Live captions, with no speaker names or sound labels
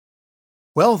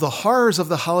Well, the horrors of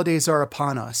the holidays are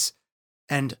upon us,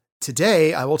 and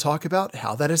today I will talk about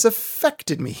how that has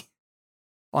affected me.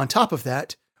 On top of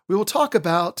that, we will talk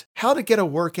about how to get a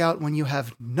workout when you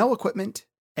have no equipment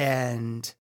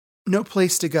and no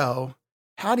place to go.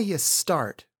 How do you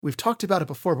start? We've talked about it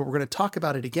before, but we're going to talk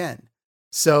about it again.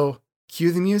 So,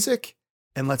 cue the music,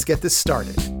 and let's get this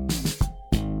started.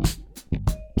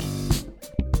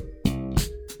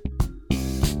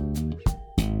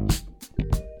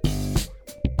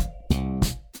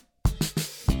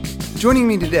 Joining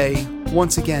me today,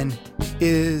 once again,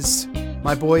 is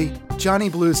my boy,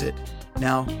 Jonny Bloozit.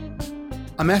 Now,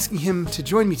 I'm asking him to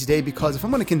join me today because if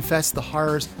I'm going to confess the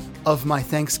horrors of my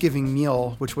Thanksgiving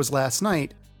meal, which was last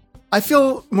night, I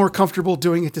feel more comfortable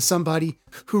doing it to somebody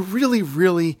who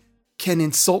really can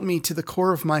insult me to the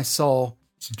core of my soul.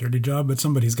 It's a dirty job, but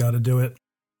somebody's got to do it.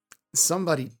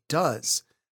 Somebody does.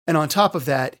 And on top of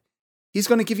that, he's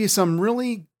going to give you some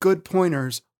really good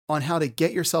pointers on how to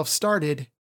get yourself started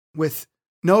with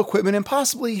no equipment and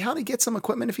possibly how to get some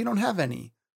equipment if you don't have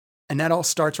any. And that all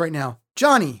starts right now.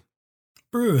 Jonny.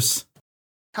 Bruce.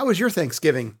 How was your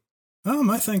Thanksgiving? Oh,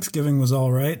 my Thanksgiving was all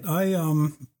right.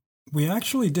 We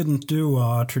actually didn't do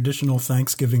a traditional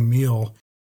Thanksgiving meal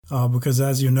because,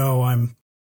 as you know, I'm,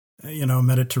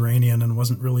 Mediterranean and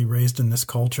wasn't really raised in this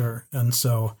culture. And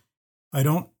so I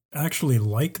don't actually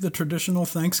like the traditional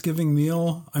Thanksgiving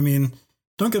meal. I mean,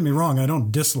 don't get me wrong, I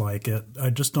don't dislike it.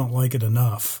 I just don't like it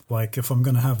enough. Like, if I'm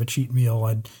going to have a cheat meal,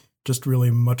 I'd just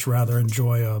really much rather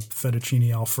enjoy a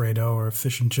fettuccine Alfredo or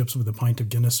fish and chips with a pint of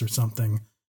Guinness or something.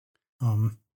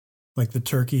 Like the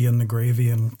turkey and the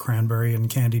gravy and cranberry and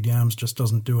candied yams just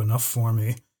doesn't do enough for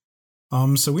me.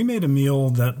 So we made a meal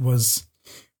that was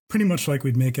pretty much like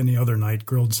we'd make any other night,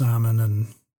 grilled salmon and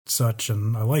such,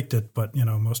 and I liked it, but,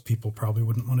 most people probably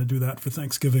wouldn't want to do that for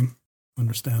Thanksgiving,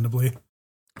 understandably.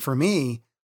 For me,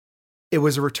 it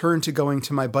was a return to going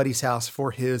to my buddy's house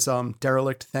for his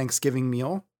derelict Thanksgiving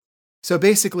meal. So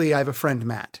basically, I have a friend,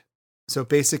 Matt.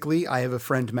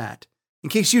 In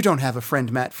case you don't have a friend,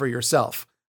 Matt, for yourself,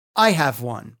 I have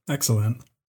one. Excellent.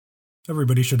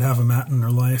 Everybody should have a Matt in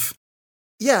their life.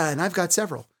 Yeah, and I've got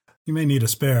several. You may need a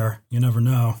spare. You never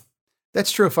know.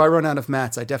 That's true. If I run out of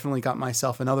Matts, I definitely got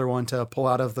myself another one to pull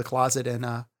out of the closet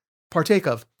and partake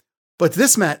of. But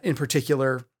this Matt in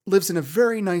particular lives in a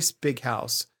very nice big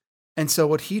house. And so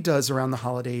what he does around the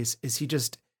holidays is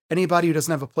anybody who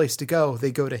doesn't have a place to go,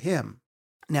 they go to him.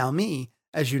 Now me,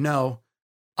 as you know,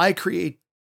 I create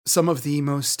some of the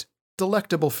most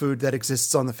delectable food that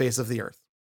exists on the face of the earth.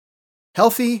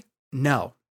 Healthy?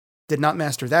 No. Did not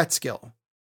master that skill.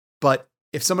 But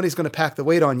if somebody's going to pack the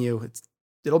weight on you,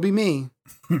 it'll be me,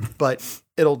 but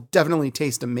it'll definitely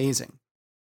taste amazing.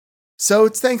 So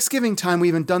it's Thanksgiving time. We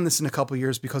haven't done this in a couple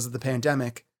years because of the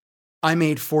pandemic. I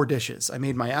made 4 dishes. I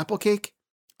made my apple cake.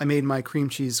 I made my cream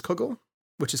cheese kugel,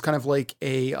 which is kind of like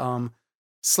a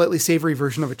slightly savory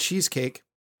version of a cheesecake.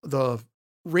 The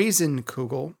raisin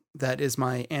kugel, that is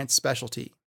my aunt's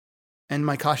specialty. And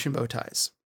my caution bow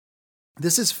ties.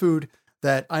 This is food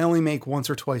that I only make once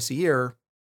or twice a year.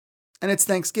 And it's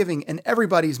Thanksgiving, and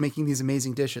everybody's making these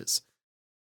amazing dishes.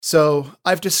 So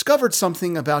I've discovered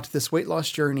something about this weight loss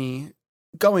journey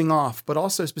going off, but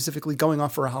also specifically going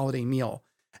off for a holiday meal.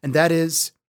 And that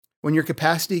is, when your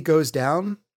capacity goes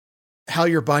down, how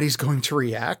your body's going to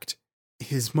react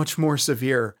is much more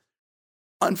severe.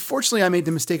 Unfortunately, I made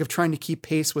the mistake of trying to keep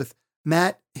pace with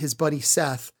Matt, his buddy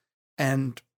Seth,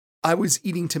 and I was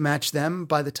eating to match them.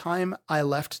 By the time I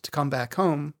left to come back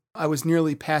home, I was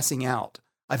nearly passing out.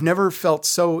 I've never felt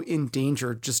so in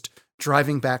danger just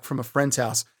driving back from a friend's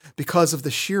house because of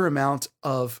the sheer amount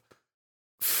of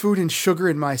food and sugar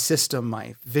in my system.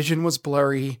 My vision was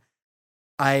blurry.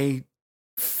 I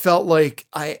felt like,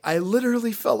 I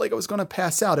literally felt like I was going to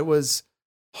pass out. It was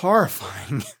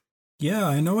horrifying. Yeah,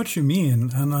 I know what you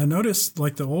mean. And I noticed,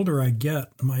 like, the older I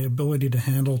get, my ability to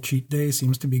handle cheat days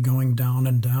seems to be going down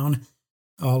and down.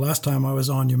 Last time I was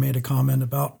on, you made a comment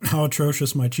about how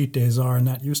atrocious my cheat days are, and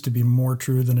that used to be more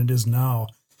true than it is now.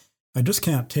 I just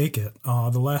can't take it.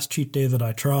 The last cheat day that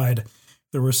I tried,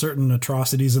 there were certain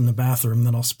atrocities in the bathroom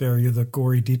that I'll spare you the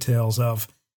gory details of.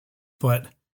 But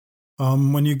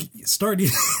when you start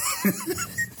eating...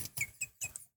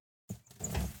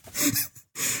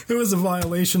 It was a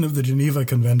violation of the Geneva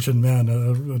Convention, man,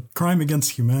 a crime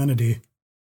against humanity.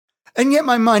 And yet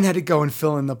my mind had to go and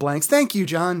fill in the blanks. Thank you,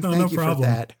 John. Thank you for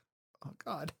that. Oh,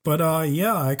 God. But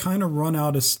yeah, I kind of run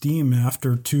out of steam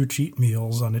after 2 cheat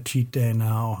meals on a cheat day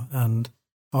now, and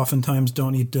oftentimes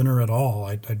don't eat dinner at all.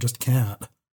 I just can't.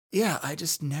 Yeah, I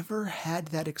just never had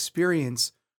that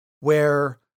experience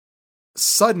where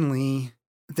suddenly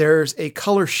there's a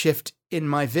color shift in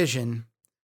my vision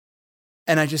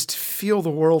and I just feel the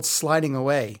world sliding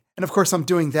away. And of course, I'm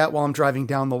doing that while I'm driving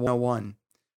down the 101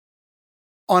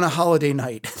 on a holiday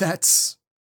night.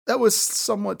 That was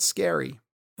somewhat scary.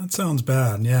 That sounds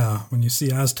bad, yeah. When you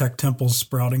see Aztec temples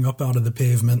sprouting up out of the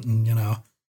pavement and,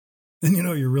 then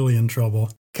you're really in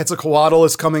trouble. Quetzalcoatl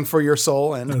is coming for your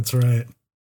soul. And that's right.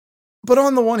 But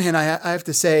on the one hand, I have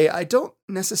to say, I don't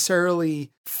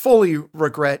necessarily fully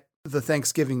regret the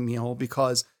Thanksgiving meal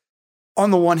because on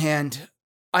the one hand,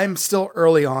 I'm still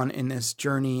early on in this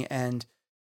journey and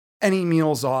any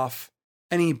meals off,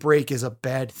 any break is a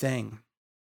bad thing.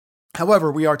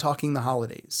 However, we are talking the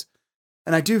holidays.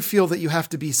 And I do feel that you have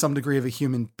to be some degree of a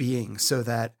human being so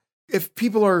that if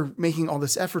people are making all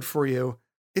this effort for you,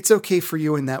 it's okay for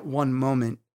you in that one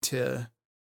moment to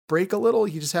break a little.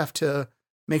 You just have to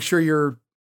make sure you're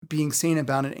being sane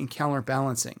about it and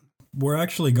counterbalancing. We're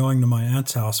actually going to my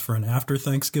aunt's house for an after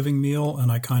Thanksgiving meal,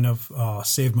 and I kind of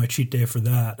saved my cheat day for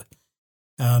that.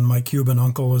 And my Cuban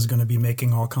uncle is going to be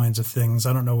making all kinds of things.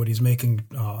 I don't know what he's making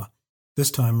this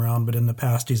time around, but in the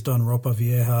past he's done ropa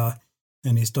vieja,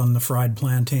 and he's done the fried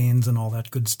plantains and all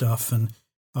that good stuff. And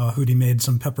Hootie made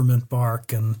some peppermint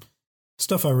bark and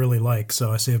stuff I really like.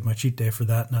 So I saved my cheat day for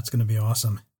that, and that's going to be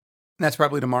awesome. And that's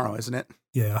probably tomorrow, isn't it?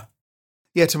 Yeah.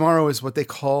 Yeah, tomorrow is what they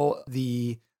call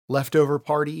the leftover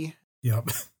party. Yep.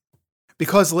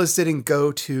 Because Liz didn't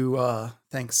go to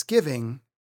Thanksgiving,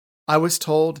 I was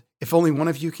told, if only one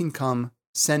of you can come,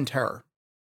 send her.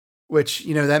 Which,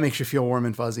 that makes you feel warm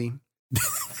and fuzzy.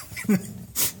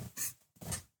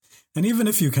 And even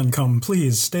if you can come,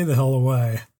 please stay the hell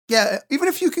away. Yeah, even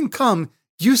if you can come,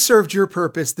 you served your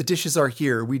purpose. The dishes are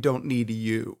here. We don't need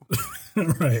you.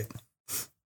 Right.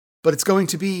 But it's going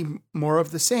to be more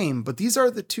of the same. But these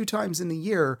are the 2 times in the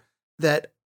year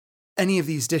that any of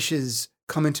these dishes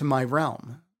come into my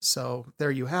realm. So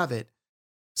there you have it.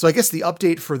 So I guess the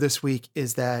update for this week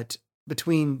is that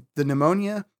between the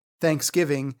pneumonia,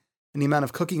 Thanksgiving, and the amount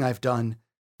of cooking I've done,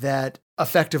 that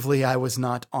effectively I was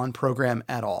not on program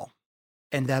at all.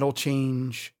 And that'll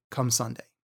change come Sunday.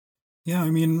 Yeah,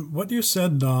 I mean, what you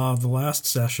said the last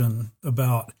session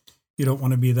about you don't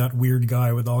want to be that weird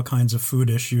guy with all kinds of food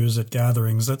issues at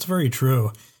gatherings, that's very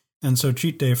true. And so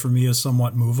cheat day for me is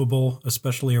somewhat movable,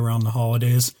 especially around the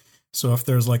holidays. So if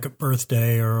there's like a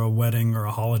birthday or a wedding or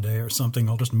a holiday or something,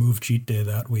 I'll just move cheat day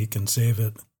that week and save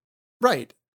it.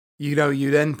 Right. You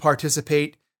then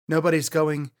participate. Nobody's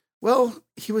going, well,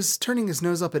 he was turning his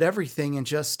nose up at everything and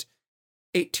just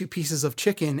ate 2 pieces of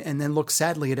chicken and then looked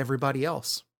sadly at everybody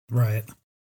else. Right.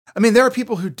 I mean, there are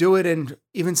people who do it, and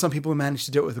even some people who manage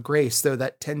to do it with grace, though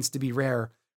that tends to be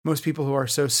rare. Most people who are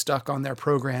so stuck on their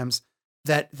programs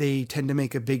that they tend to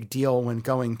make a big deal when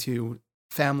going to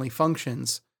family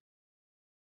functions,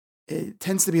 it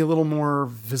tends to be a little more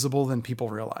visible than people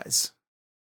realize.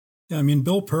 Yeah, I mean,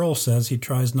 Bill Pearl says he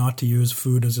tries not to use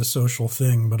food as a social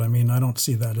thing, but I mean, I don't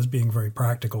see that as being very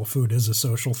practical. Food is a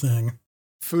social thing.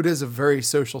 Food is a very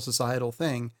social, societal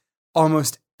thing.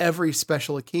 Almost every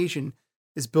special occasion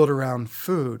is built around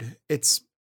food.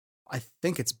 I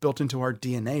think it's built into our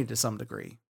DNA to some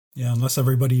degree. Yeah, unless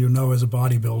everybody you know is a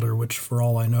bodybuilder, which for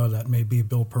all I know, that may be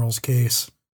Bill Pearl's case.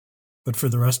 But for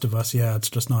the rest of us, yeah, it's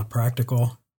just not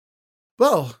practical.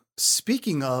 Well,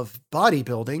 speaking of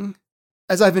bodybuilding,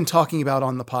 as I've been talking about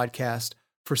on the podcast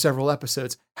for several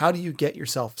episodes, how do you get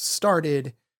yourself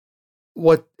started?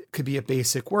 What could be a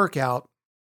basic workout?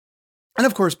 And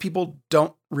of course, people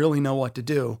don't really know what to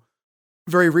do.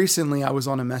 Very recently, I was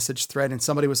on a message thread and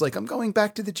somebody was like, I'm going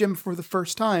back to the gym for the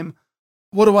first time.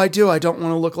 What do? I don't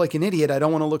want to look like an idiot. I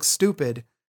don't want to look stupid.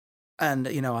 And,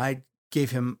 I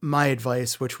gave him my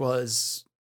advice, which was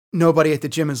nobody at the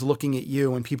gym is looking at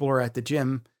you. When people are at the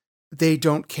gym, they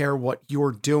don't care what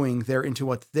you're doing. They're into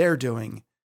what they're doing.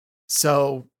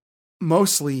 So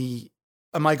mostly,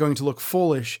 am I going to look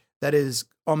foolish? That is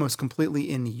almost completely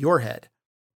in your head.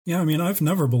 Yeah, I mean, I've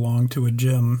never belonged to a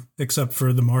gym except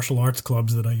for the martial arts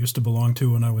clubs that I used to belong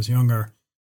to when I was younger.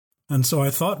 And so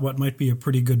I thought what might be a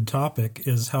pretty good topic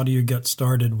is how do you get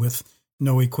started with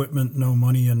no equipment, no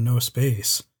money, and no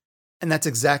space? And that's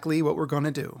exactly what we're going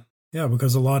to do. Yeah,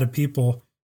 because a lot of people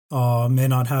may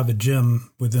not have a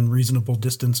gym within reasonable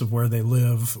distance of where they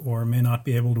live, or may not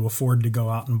be able to afford to go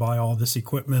out and buy all this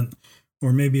equipment,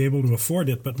 or may be able to afford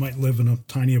it but might live in a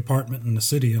tiny apartment in the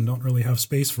city and don't really have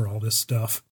space for all this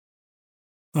stuff.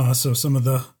 So some of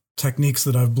the techniques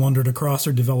that I've blundered across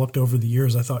or developed over the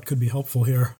years I thought could be helpful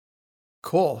here.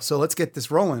 Cool. So let's get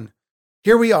this rolling.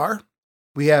 Here we are.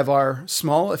 We have our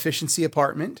small efficiency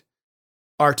apartment.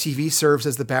 Our TV serves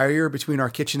as the barrier between our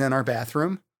kitchen and our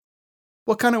bathroom.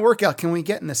 What kind of workout can we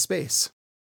get in this space?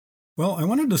 Well, I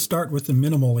wanted to start with the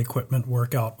minimal equipment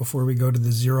workout before we go to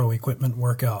the zero equipment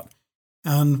workout.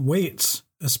 And weights,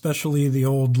 especially the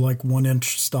old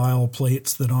 1-inch style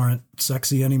plates that aren't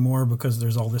sexy anymore because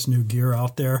there's all this new gear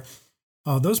out there.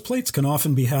 Those plates can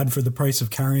often be had for the price of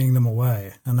carrying them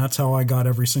away, and that's how I got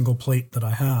every single plate that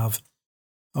I have.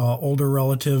 Older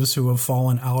relatives who have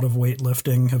fallen out of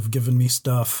weightlifting have given me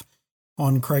stuff.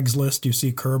 On Craigslist, you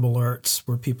see curb alerts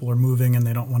where people are moving and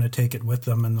they don't want to take it with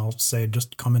them, and they'll say,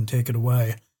 just come and take it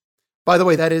away. By the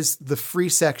way, that is the free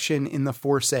section in the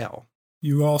for sale.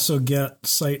 You also get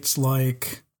sites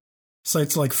like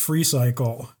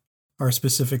FreeCycle are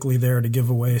specifically there to give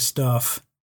away stuff.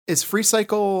 Is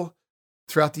FreeCycle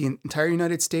throughout the entire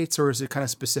United States, or is it kind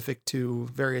of specific to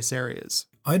various areas?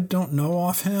 I don't know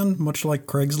offhand. Much like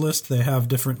Craigslist, they have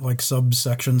different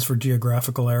subsections for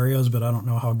geographical areas, but I don't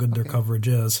know how good their coverage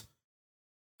is.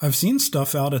 I've seen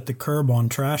stuff out at the curb on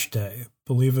trash day.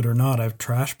 Believe it or not, I've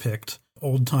trash picked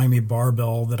old-timey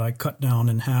barbell that I cut down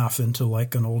in half into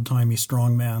an old-timey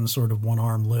strongman sort of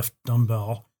one-arm lift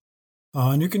dumbbell.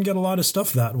 And you can get a lot of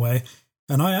stuff that way.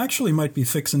 And I actually might be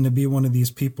fixing to be one of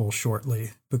these people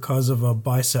shortly because of a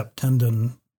bicep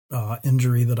tendon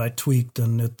injury that I tweaked,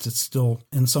 and it's still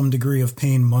in some degree of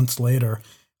pain months later.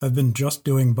 I've been just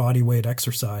doing body weight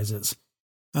exercises.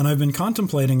 And I've been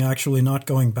contemplating actually not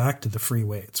going back to the free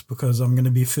weights because I'm going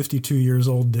to be 52 years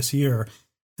old this year.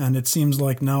 And it seems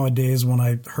like nowadays when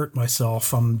I hurt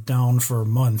myself, I'm down for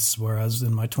months, whereas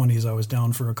in my 20s I was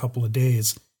down for a couple of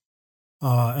days.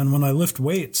 And when I lift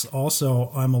weights,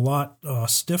 also, I'm a lot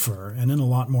stiffer and in a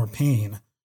lot more pain,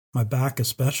 my back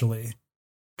especially,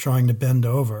 trying to bend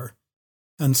over.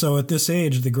 And so at this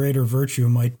age, the greater virtue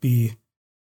might be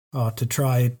to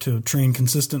try to train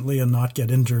consistently and not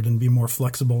get injured and be more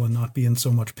flexible and not be in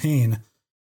so much pain.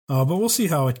 But we'll see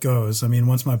how it goes. I mean,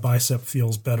 once my bicep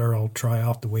feels better, I'll try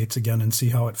out the weights again and see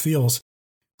how it feels.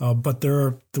 But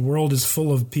the world is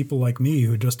full of people like me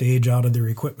who just age out of their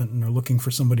equipment and are looking for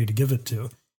somebody to give it to.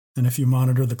 And if you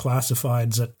monitor the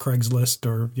classifieds at Craigslist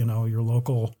or, your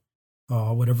local,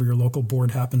 whatever your local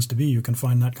board happens to be, you can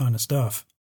find that kind of stuff.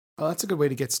 Well, that's a good way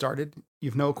to get started.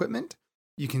 You've no equipment,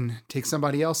 you can take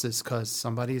somebody else's because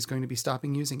somebody is going to be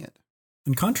stopping using it.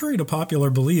 And contrary to popular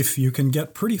belief, you can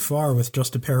get pretty far with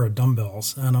just a pair of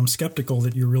dumbbells, and I'm skeptical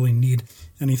that you really need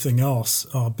anything else.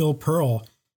 Bill Pearl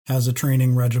has a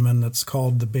training regimen that's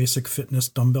called the Basic Fitness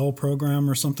Dumbbell Program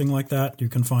or something like that. You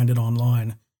can find it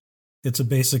online. It's a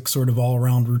basic sort of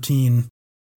all-around routine,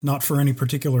 not for any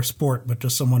particular sport, but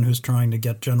just someone who's trying to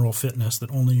get general fitness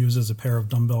that only uses a pair of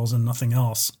dumbbells and nothing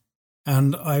else.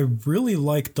 And I really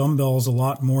like dumbbells a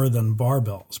lot more than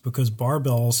barbells because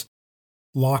barbells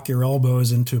lock your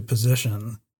elbows into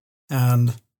position,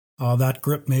 and that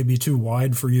grip may be too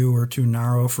wide for you or too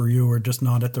narrow for you or just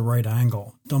not at the right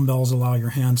angle. Dumbbells allow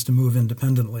your hands to move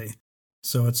independently,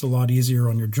 so it's a lot easier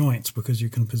on your joints because you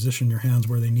can position your hands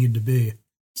where they need to be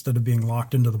instead of being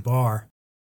locked into the bar.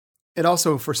 It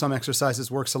also, for some exercises,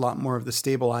 works a lot more of the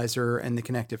stabilizer and the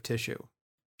connective tissue.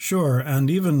 Sure, and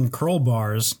even curl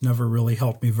bars never really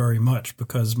helped me very much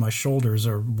because my shoulders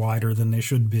are wider than they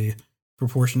should be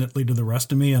proportionately to the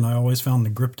rest of me, and I always found the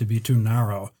grip to be too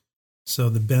narrow. So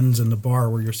the bends in the bar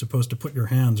where you're supposed to put your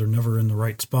hands are never in the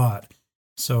right spot.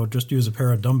 So just use a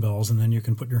pair of dumbbells and then you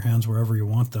can put your hands wherever you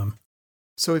want them.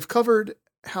 So we've covered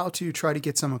how to try to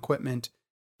get some equipment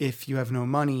if you have no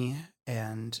money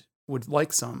and would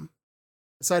like some.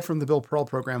 Aside from the Bill Pearl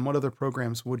program, what other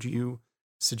programs would you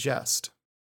suggest?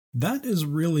 That is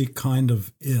really kind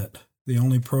of it. The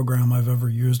only program I've ever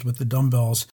used with the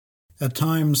dumbbells. At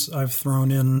times, I've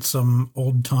thrown in some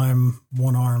old-time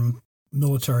one-arm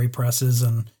military presses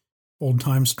and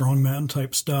old-time strongman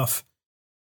type stuff.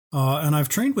 And I've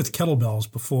trained with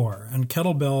kettlebells before, and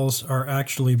kettlebells are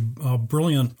actually a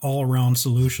brilliant all-around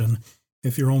solution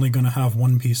if you're only going to have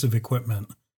one piece of equipment.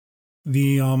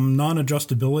 The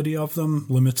non-adjustability of them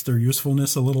limits their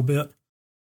usefulness a little bit.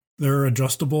 There are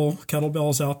adjustable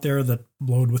kettlebells out there that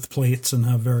load with plates and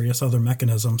have various other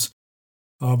mechanisms.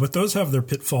 But those have their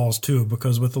pitfalls too,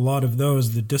 because with a lot of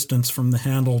those, the distance from the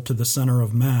handle to the center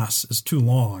of mass is too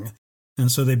long,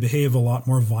 and so they behave a lot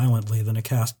more violently than a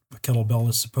cast kettlebell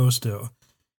is supposed to.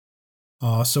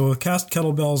 So with cast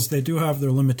kettlebells, they do have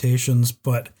their limitations,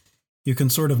 but you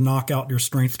can sort of knock out your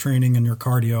strength training and your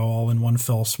cardio all in one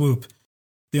fell swoop.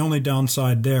 The only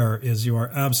downside there is you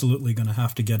are absolutely going to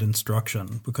have to get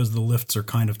instruction, because the lifts are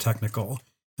kind of technical,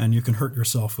 and you can hurt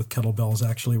yourself with kettlebells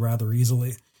actually rather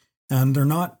easily. And they're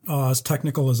not as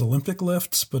technical as Olympic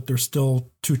lifts, but they're still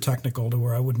too technical to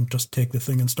where I wouldn't just take the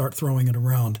thing and start throwing it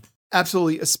around.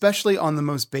 Absolutely, especially on the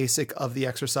most basic of the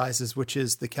exercises, which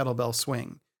is the kettlebell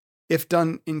swing. if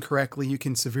done incorrectly, you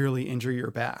can severely injure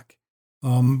your back.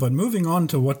 But moving on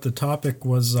to what the topic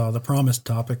was, the promised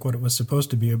topic, what it was supposed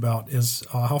to be about, is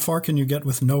how far can you get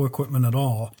with no equipment at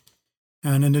all?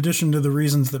 And in addition to the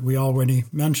reasons that we already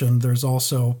mentioned, there's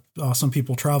also some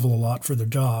people travel a lot for their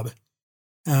job.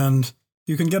 And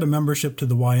you can get a membership to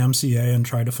the YMCA and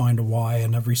try to find a Y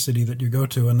in every city that you go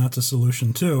to, and that's a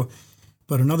solution too.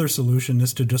 But another solution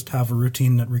is to just have a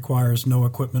routine that requires no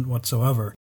equipment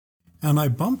whatsoever. And I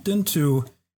bumped into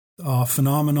a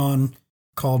phenomenon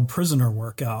called prisoner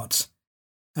workouts.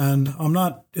 And I'm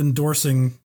not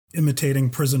endorsing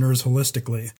imitating prisoners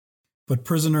holistically, but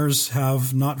prisoners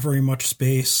have not very much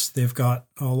space. They've got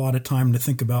a lot of time to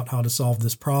think about how to solve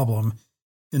this problem.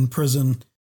 In prison,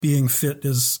 being fit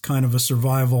is kind of a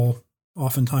survival,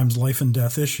 oftentimes life and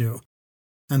death issue.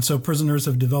 And so prisoners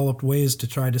have developed ways to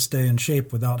try to stay in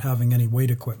shape without having any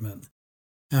weight equipment.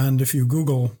 And if you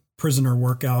Google prisoner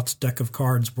workouts, deck of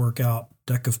cards workout,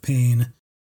 deck of pain,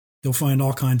 you'll find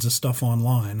all kinds of stuff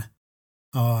online.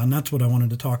 And that's what I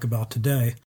wanted to talk about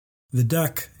today. The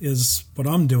deck is what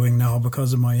I'm doing now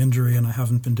because of my injury and I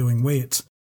haven't been doing weights.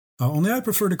 Only I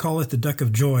prefer to call it the deck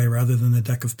of joy rather than the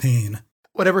deck of pain.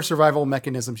 Whatever survival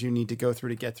mechanisms you need to go through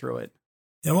to get through it.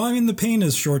 Yeah, well, I mean, the pain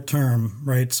is short term,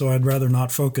 right? So I'd rather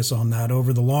not focus on that.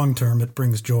 Over the long term, it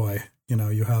brings joy. You know,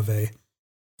 you have a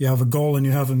goal and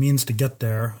you have a means to get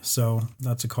there. So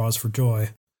that's a cause for joy.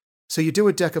 So you do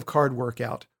a deck of card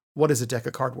workout. What is a deck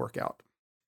of card workout?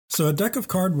 So a deck of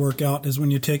card workout is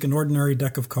when you take an ordinary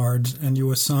deck of cards and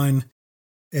you assign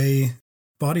a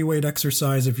bodyweight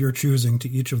exercise of your choosing to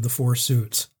each of the 4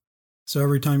 suits. So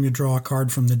every time you draw a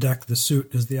card from the deck, the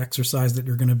suit is the exercise that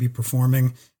you're going to be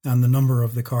performing, and the number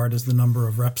of the card is the number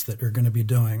of reps that you're going to be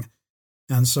doing.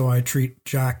 And so I treat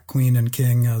Jack, Queen, and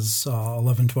King as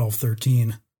 11, 12,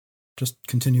 13. Just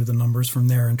continue the numbers from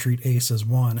there and treat Ace as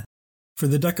 1. For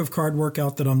the deck of card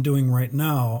workout that I'm doing right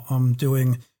now, I'm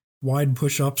doing wide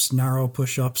push-ups, narrow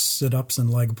push-ups, sit-ups, and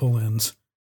leg pull-ins.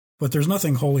 But there's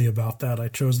nothing holy about that. I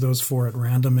chose those 4 at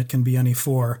random. It can be any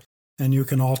 4, and you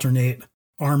can alternate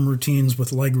arm routines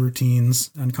with leg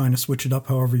routines and kind of switch it up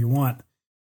however you want.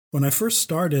 When I first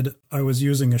started, I was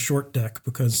using a short deck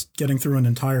because getting through an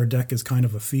entire deck is kind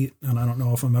of a feat, and I don't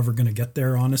know if I'm ever going to get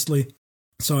there, honestly.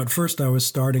 So at first I was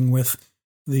starting with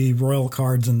the royal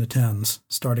cards and the 10s,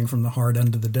 starting from the hard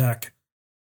end of the deck.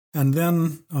 And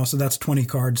then, so that's 20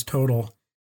 cards total.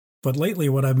 But lately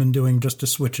what I've been doing just to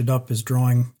switch it up is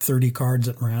drawing 30 cards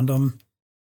at random.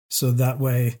 So that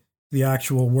way the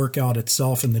actual workout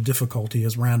itself and the difficulty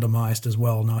is randomized as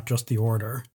well, not just the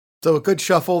order. So a good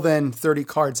shuffle, then 30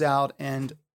 cards out,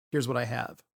 and here's what I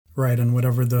have. Right, and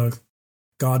whatever the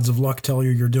gods of luck tell you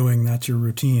you're doing, that's your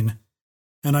routine.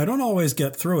 And I don't always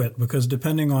get through it, because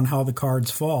depending on how the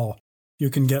cards fall, you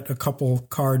can get a couple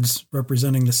cards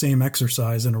representing the same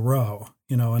exercise in a row,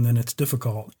 and then it's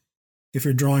difficult. If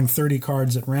you're drawing 30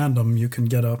 cards at random, you can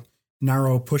get a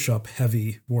narrow push-up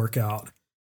heavy workout,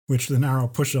 which the narrow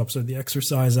push-ups are the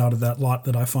exercise out of that lot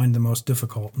that I find the most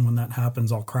difficult. And when that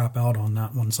happens, I'll crap out on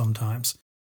that one sometimes.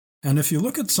 And if you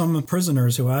look at some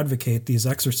prisoners who advocate these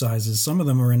exercises, some of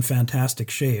them are in fantastic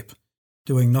shape,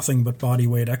 doing nothing but body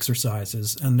weight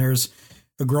exercises. And there's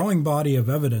a growing body of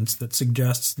evidence that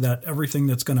suggests that everything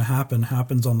that's going to happen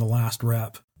happens on the last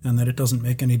rep, and that it doesn't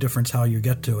make any difference how you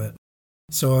get to it.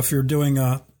 So if you're doing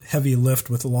a heavy lift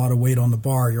with a lot of weight on the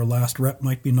bar, your last rep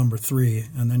might be number 3,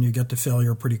 and then you get to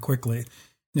failure pretty quickly.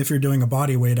 And if you're doing a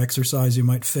body weight exercise, you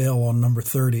might fail on number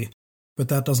 30, but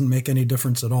that doesn't make any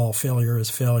difference at all. Failure is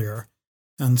failure.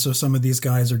 And so some of these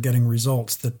guys are getting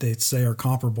results that they say are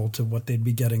comparable to what they'd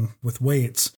be getting with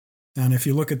weights. And if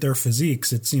you look at their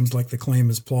physiques, it seems like the claim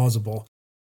is plausible.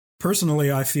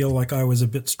 Personally, I feel like I was a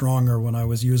bit stronger when I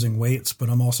was using weights, but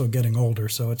I'm also getting older,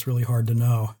 so it's really hard to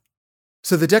know.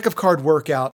 So the deck of card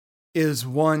workout is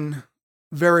one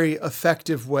very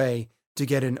effective way to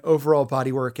get an overall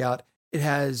body workout. It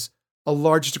has a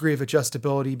large degree of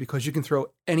adjustability because you can throw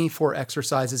any 4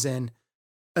 exercises in.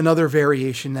 Another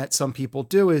variation that some people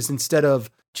do is instead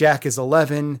of Jack is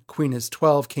 11, Queen is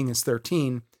 12, King is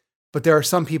 13, but there are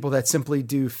some people that simply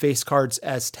do face cards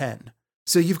as 10.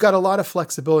 So you've got a lot of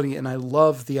flexibility, and I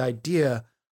love the idea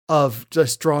of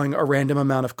just drawing a random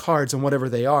amount of cards and whatever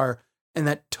they are, and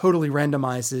that totally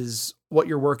randomizes what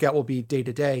your workout will be day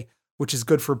to day, which is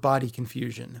good for body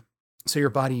confusion. So your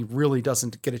body really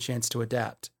doesn't get a chance to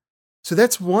adapt. So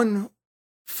that's one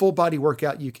full body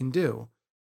workout you can do.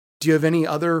 Do you have any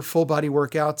other full body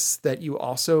workouts that you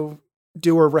also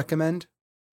do or recommend?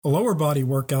 A lower body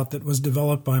workout that was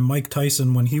developed by Mike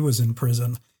Tyson when he was in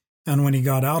prison. And when he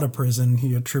got out of prison,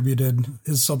 he attributed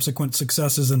his subsequent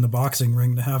successes in the boxing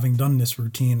ring to having done this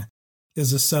routine.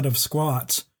 is a set of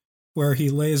squats where he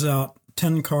lays out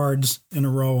 10 cards in a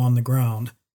row on the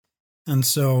ground. And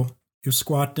so you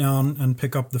squat down and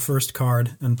pick up the first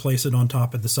card and place it on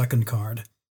top of the second card.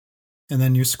 And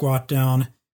then you squat down,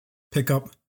 pick up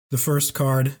the first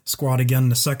card, squat again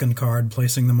the second card,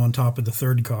 placing them on top of the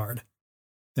third card.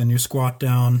 Then you squat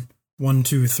down 1,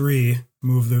 2, 3,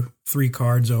 move the 3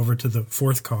 cards over to the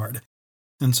fourth card.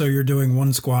 And so you're doing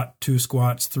 1 squat, 2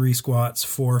 squats, 3 squats,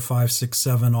 4, 5, 6,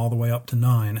 7, all the way up to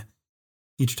 9.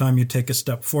 Each time you take a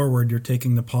step forward, you're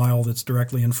taking the pile that's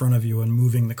directly in front of you and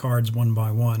moving the cards one by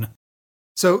one.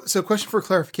 So question for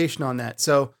clarification on that.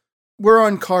 So we're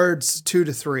on cards 2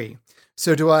 to 3.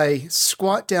 So do I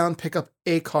squat down, pick up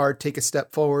a card, take a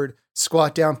step forward,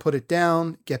 squat down, put it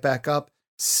down, get back up,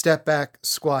 step back,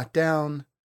 squat down,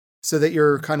 so that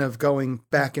you're kind of going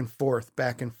back and forth,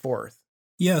 back and forth?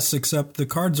 Yes, except the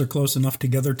cards are close enough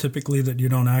together typically that you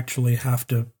don't actually have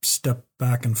to step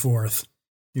back and forth.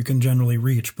 You can generally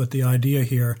reach, but the idea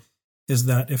here is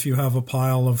that if you have a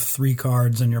pile of 3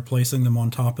 cards and you're placing them on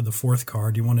top of the fourth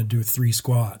card, you want to do 3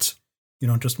 squats. You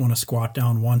don't just want to squat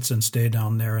down once and stay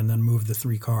down there and then move the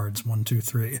 3 cards, 1, 2,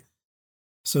 3.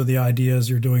 So the idea is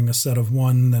you're doing a set of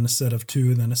 1, then a set of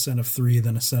 2, then a set of 3,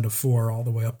 then a set of 4, all the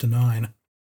way up to 9.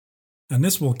 And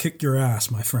this will kick your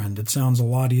ass, my friend. It sounds a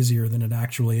lot easier than it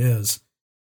actually is.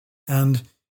 And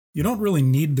you don't really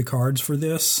need the cards for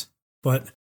this,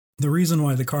 but the reason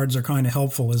why the cards are kind of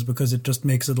helpful is because it just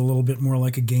makes it a little bit more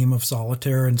like a game of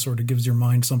solitaire and sort of gives your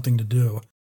mind something to do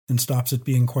and stops it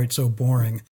being quite so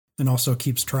boring and also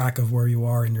keeps track of where you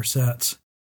are in your sets.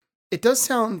 It does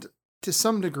sound to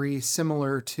some degree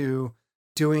similar to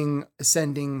doing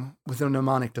ascending with a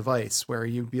mnemonic device where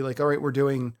you'd be like, all right, we're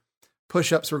doing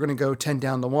push-ups, we're going to go 10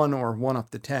 down to 1 or 1 up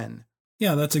to 10.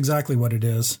 Yeah, that's exactly what it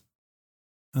is.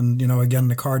 And, again,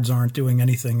 the cards aren't doing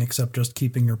anything except just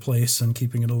keeping your place and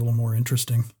keeping it a little more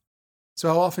interesting. So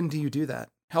how often do you do that?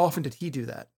 How often did he do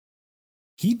that?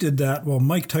 He did that, well,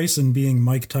 Mike Tyson being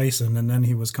Mike Tyson, and then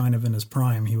he was kind of in his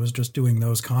prime. He was just doing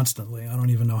those constantly. I don't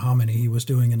even know how many he was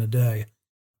doing in a day.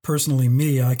 Personally,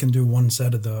 me, I can do 1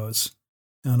 set of those,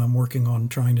 and I'm working on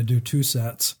trying to do 2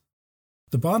 sets.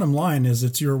 The bottom line is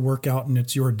it's your workout and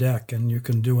it's your deck, and you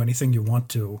can do anything you want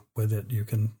to with it. You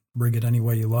can rig it any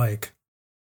way you like.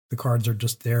 The cards are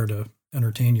just there to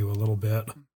entertain you a little bit.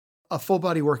 A full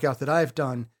body workout that I've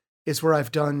done is where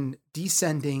I've done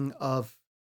descending of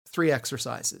 3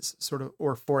 exercises,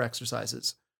 or 4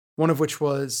 exercises. One of which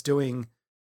was doing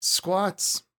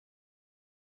squats,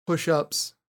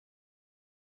 push-ups,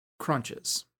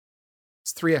 crunches.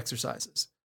 It's 3 exercises.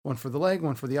 1 for the leg,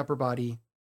 1 for the upper body,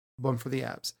 1 for the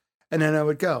abs. And then I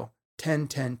would go 10,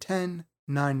 10, 10,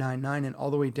 9, 9, 9, and all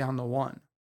the way down to 1.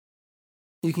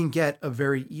 You can get a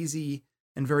very easy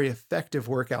and very effective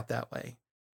workout that way.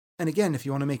 And again, if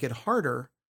you want to make it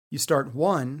harder, you start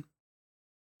 1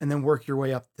 and then work your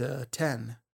way up to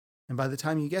 10. And by the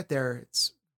time you get there,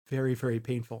 it's very, very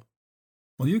painful.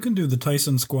 Well, you can do the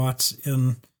Tyson squats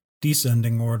in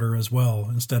descending order as well,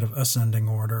 instead of ascending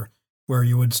order, where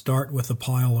you would start with a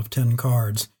pile of 10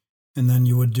 cards, and then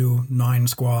you would do 9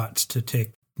 squats to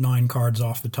take 9 cards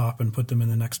off the top and put them in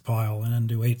the next pile, and then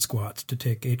do 8 squats to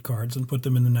take 8 cards and put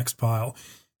them in the next pile.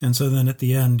 And so then at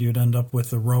the end, you'd end up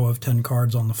with a row of 10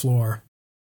 cards on the floor.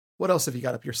 What else have you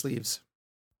got up your sleeves?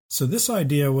 So this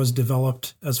idea was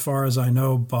developed, as far as I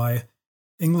know, by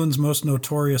England's most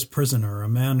notorious prisoner, a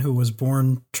man who was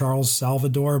born Charles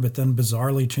Salvador, but then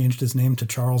bizarrely changed his name to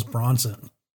Charles Bronson.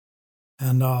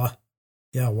 And,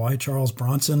 why Charles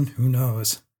Bronson? Who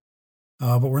knows?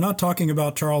 But we're not talking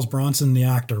about Charles Bronson, the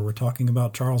actor. We're talking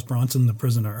about Charles Bronson, the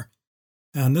prisoner.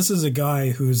 And this is a guy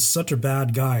who's such a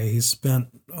bad guy. He's spent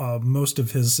most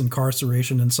of his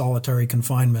incarceration in solitary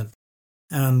confinement.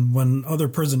 And when other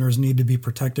prisoners need to be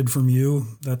protected from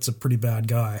you, that's a pretty bad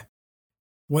guy.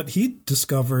 What he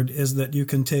discovered is that you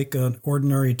can take an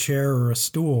ordinary chair or a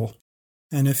stool,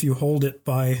 and if you hold it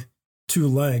by 2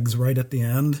 legs right at the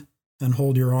end and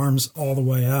hold your arms all the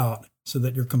way out so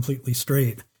that you're completely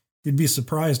straight, you'd be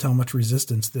surprised how much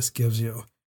resistance this gives you.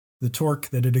 The torque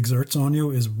that it exerts on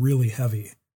you is really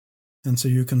heavy. And so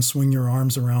you can swing your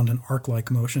arms around in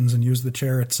arc-like motions and use the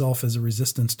chair itself as a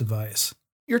resistance device.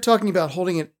 You're talking about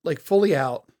holding it like fully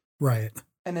out. Right.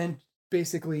 And then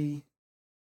basically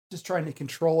just trying to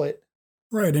control it.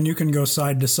 Right, and you can go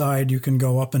side to side, you can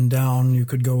go up and down, you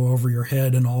could go over your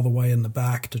head and all the way in the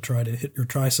back to try to hit your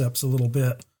triceps a little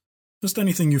bit. Just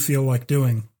anything you feel like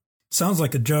doing. Sounds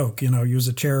like a joke, use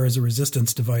a chair as a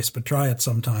resistance device, but try it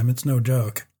sometime. It's no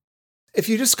joke. If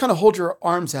you just kind of hold your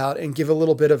arms out and give a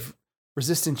little bit of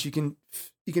resistance, you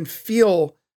can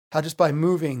feel how just by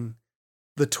moving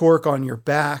the torque on your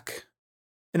back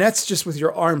And that's just with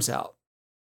your arms out,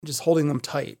 just holding them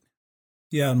tight.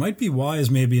 Yeah, it might be wise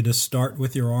maybe to start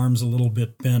with your arms a little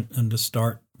bit bent and to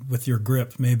start with your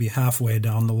grip maybe halfway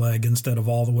down the leg instead of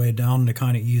all the way down to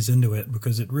kind of ease into it,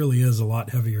 because it really is a lot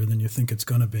heavier than you think it's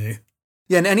going to be.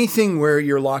 Yeah, and anything where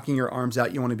you're locking your arms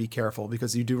out, you want to be careful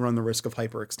because you do run the risk of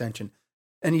hyperextension.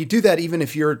 And you do that even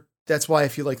if that's why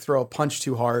if you like throw a punch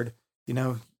too hard,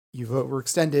 you've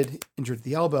overextended, injured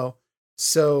the elbow.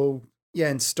 So yeah,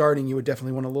 in starting, you would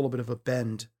definitely want a little bit of a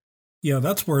bend. Yeah,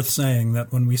 that's worth saying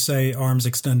that when we say arms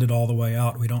extended all the way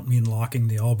out, we don't mean locking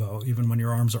the elbow. Even when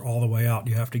your arms are all the way out,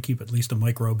 you have to keep at least a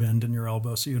micro bend in your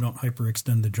elbow so you don't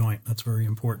hyperextend the joint. That's very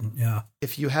important, yeah.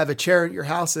 If you have a chair at your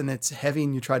house and it's heavy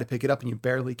and you try to pick it up and you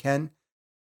barely can,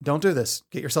 don't do this.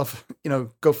 Get yourself,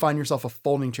 go find yourself a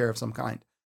folding chair of some kind.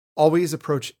 Always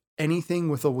approach anything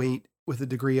with a weight with a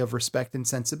degree of respect and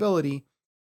sensibility,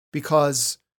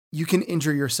 because you can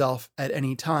injure yourself at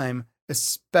any time,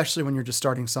 especially when you're just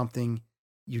starting something,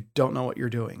 you don't know what you're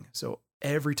doing. So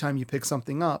every time you pick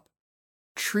something up,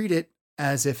 treat it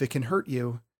as if it can hurt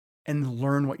you and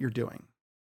learn what you're doing.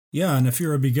 Yeah, and if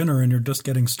you're a beginner and you're just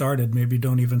getting started, maybe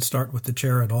don't even start with the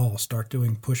chair at all. Start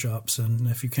doing push-ups, and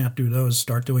if you can't do those,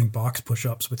 start doing box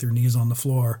push-ups with your knees on the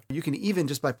floor. You can even,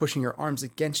 just by pushing your arms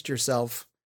against yourself,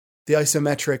 the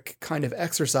isometric kind of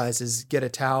exercises, get a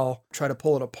towel, try to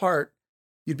pull it apart.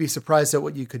 You'd be surprised at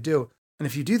what you could do. And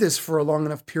if you do this for a long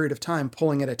enough period of time,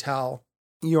 pulling at a towel,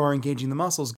 you are engaging the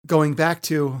muscles, going back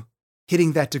to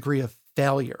hitting that degree of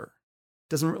failure.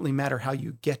 Doesn't really matter how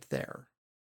you get there.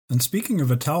 And speaking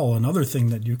of a towel, another thing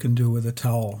that you can do with a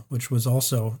towel, which was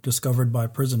also discovered by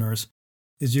prisoners,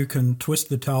 is you can twist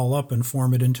the towel up and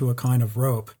form it into a kind of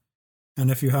rope. And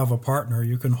if you have a partner,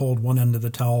 you can hold one end of the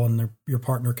towel and your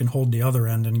partner can hold the other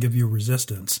end and give you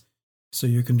resistance. So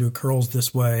you can do curls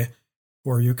this way,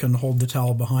 or you can hold the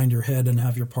towel behind your head and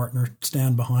have your partner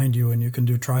stand behind you, and you can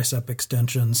do tricep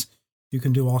extensions. You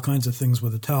can do all kinds of things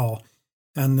with a towel.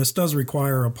 And this does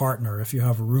require a partner. If you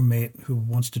have a roommate who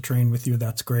wants to train with you,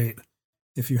 that's great.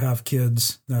 If you have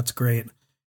kids, that's great.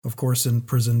 Of course, in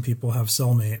prison, people have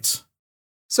cellmates.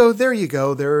 So there you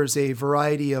go. There's a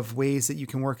variety of ways that you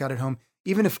can work out at home,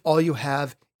 even if all you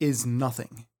have is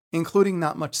nothing, including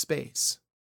not much space.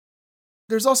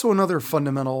 There's also another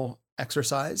fundamental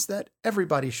exercise that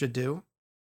everybody should do.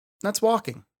 That's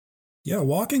walking. Yeah,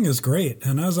 walking is great.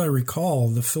 And as I recall,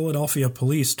 the Philadelphia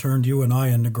police turned you and I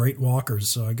into great walkers,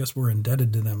 so I guess we're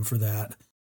indebted to them for that.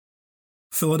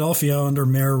 Philadelphia under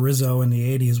Mayor Rizzo in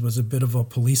the 80s was a bit of a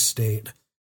police state,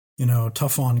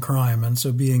 tough on crime. And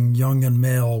so being young and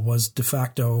male was de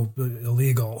facto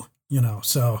illegal,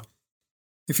 so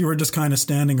if you were just kind of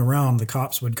standing around, the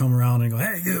cops would come around and go,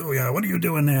 "Hey, you, yeah, what are you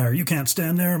doing there? You can't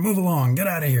stand there. Move along. Get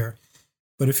out of here."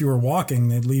 But if you were walking,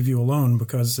 they'd leave you alone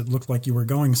because it looked like you were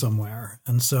going somewhere.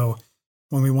 And so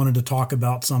when we wanted to talk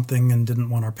about something and didn't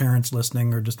want our parents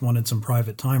listening or just wanted some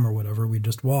private time or whatever, we'd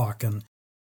just walk. And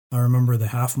I remember the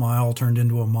half mile turned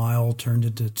into a mile, turned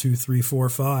into 2, 3, 4,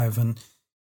 5. And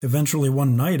eventually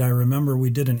one night, I remember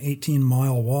we did an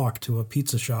 18-mile walk to a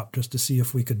pizza shop just to see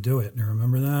if we could do it. You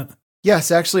remember that? Yes,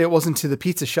 actually, it wasn't to the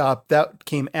pizza shop. That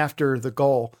came after the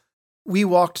goal. We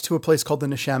walked to a place called the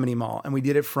Neshaminy Mall, and we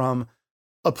did it from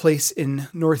a place in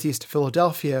northeast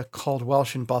Philadelphia called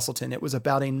Welsh and Bustleton. It was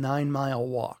about a 9-mile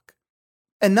walk,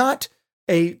 and not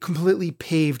a completely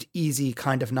paved, easy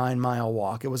kind of 9-mile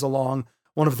walk. It was along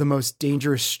one of the most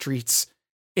dangerous streets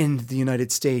in the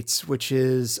United States, which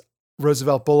is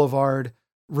Roosevelt Boulevard,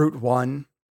 Route 1,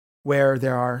 where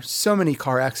there are so many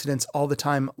car accidents all the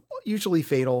time, usually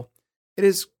fatal. It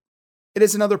is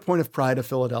another point of pride of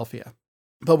Philadelphia.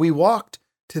 But we walked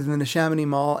to the Neshaminy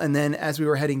Mall, and then as we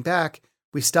were heading back,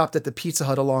 we stopped at the Pizza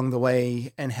Hut along the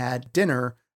way and had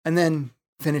dinner, and then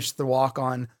finished the walk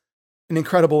on an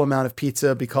incredible amount of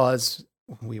pizza because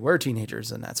we were teenagers,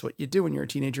 and that's what you do when you're a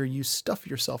teenager. You stuff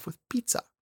yourself with pizza.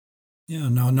 Yeah,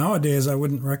 now nowadays I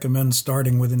wouldn't recommend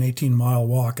starting with an 18-mile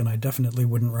walk, and I definitely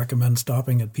wouldn't recommend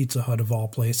stopping at Pizza Hut of all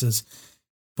places.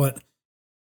 But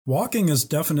walking is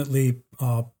definitely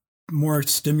more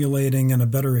stimulating and a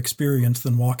better experience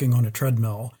than walking on a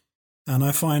treadmill. And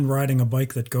I find riding a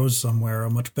bike that goes somewhere a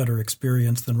much better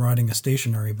experience than riding a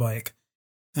stationary bike.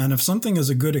 And if something is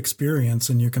a good experience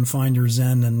and you can find your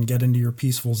zen and get into your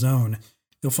peaceful zone,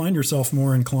 you'll find yourself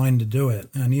more inclined to do it.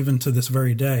 And even to this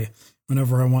very day,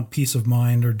 whenever I want peace of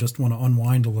mind or just want to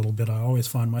unwind a little bit, I always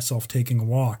find myself taking a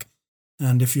walk.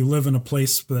 And if you live in a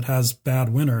place that has bad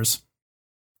winters,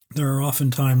 there are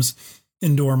oftentimes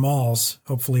indoor malls.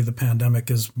 Hopefully the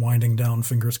pandemic is winding down,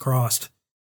 fingers crossed,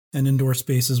 and indoor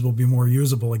spaces will be more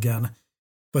usable again.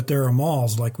 But there are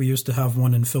malls, like we used to have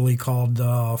one in Philly called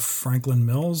Franklin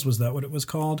Mills. Was that what it was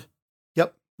called?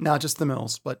 Yep. Not just the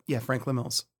Mills, but yeah, Franklin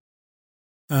Mills.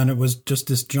 And it was just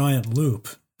this giant loop.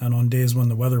 And on days when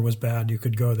the weather was bad, you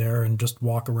could go there and just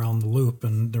walk around the loop.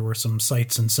 And there were some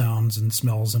sights and sounds and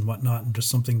smells and whatnot, and just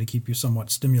something to keep you somewhat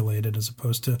stimulated as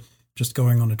opposed to just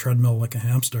going on a treadmill like a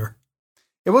hamster.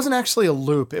 It wasn't actually a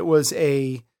loop. It was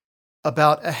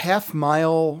about a half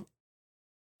mile.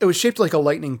 It was shaped like a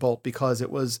lightning bolt because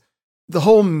it was the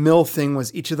whole mill thing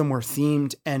was each of them were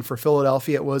themed. And for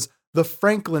Philadelphia, it was the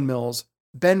Franklin Mills,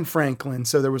 Ben Franklin.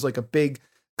 So there was like a big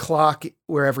clock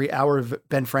where every hour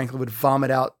Ben Franklin would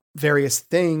vomit out various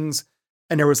things.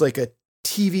 And there was like a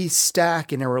TV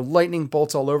stack and there were lightning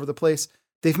bolts all over the place.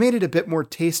 They've made it a bit more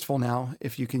tasteful now,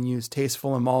 if you can use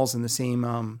tasteful and malls in the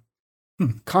same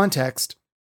context.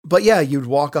 But yeah, you'd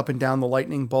walk up and down the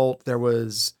lightning bolt. There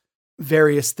was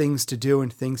various things to do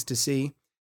and things to see.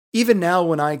 Even now,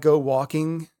 when I go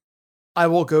walking, I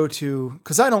will go to,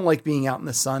 because I don't like being out in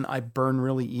the sun. I burn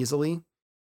really easily.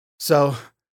 So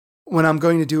when I'm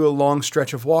going to do a long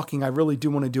stretch of walking, I really do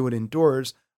want to do it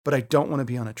indoors, but I don't want to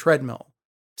be on a treadmill.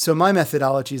 So my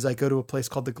methodology is I go to a place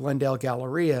called the Glendale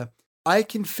Galleria. I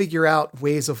can figure out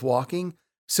ways of walking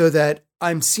so that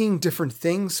I'm seeing different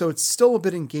things. So it's still a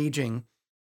bit engaging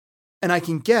and I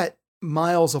can get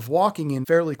miles of walking in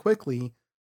fairly quickly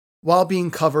while being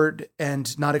covered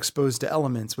and not exposed to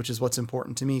elements, which is what's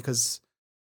important to me. Because,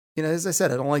 as I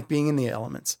said, I don't like being in the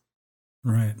elements.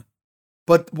 Right.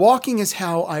 But walking is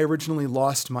how I originally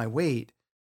lost my weight.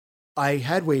 I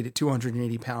had weighed at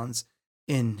 280 pounds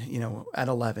at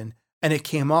 11, and it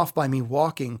came off by me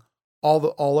walking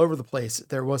all over the place.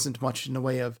 There wasn't much in the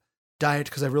way of diet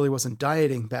because I really wasn't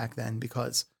dieting back then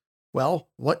because, well,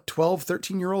 what 12,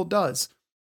 13-year-old does.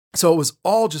 So it was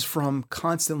all just from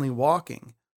constantly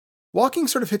walking. Walking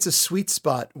sort of hits a sweet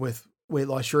spot with weight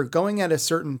loss. You're going at a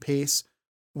certain pace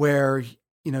where,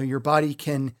 your body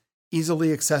can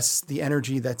easily access the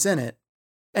energy that's in it.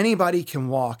 Anybody can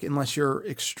walk unless you're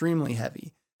extremely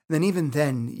heavy. And then even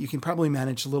then, you can probably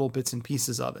manage little bits and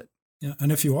pieces of it. Yeah,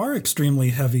 and if you are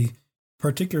extremely heavy,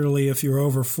 particularly if you're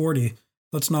over 40,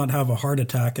 let's not have a heart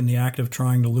attack in the act of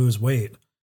trying to lose weight.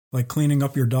 Like cleaning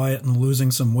up your diet and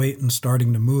losing some weight and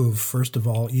starting to move, first of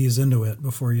all, ease into it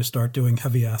before you start doing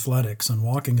heavy athletics, and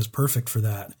walking is perfect for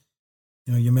that.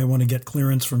 You may want to get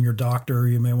clearance from your doctor,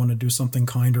 you may want to do something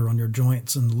kinder on your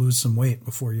joints and lose some weight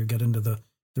before you get into the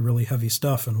really heavy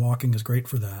stuff, and walking is great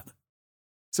for that.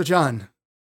 So John,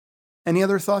 any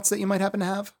other thoughts that you might happen to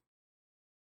have?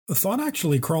 A thought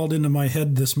actually crawled into my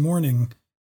head this morning,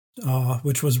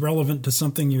 which was relevant to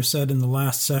something you said in the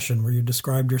last session where you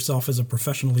described yourself as a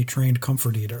professionally trained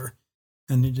comfort eater,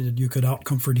 and you could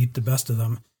out-comfort eat the best of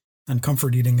them. And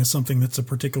comfort eating is something that's a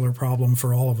particular problem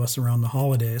for all of us around the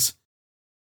holidays.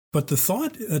 But the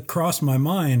thought that crossed my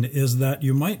mind is that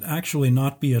you might actually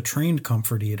not be a trained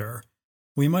comfort eater.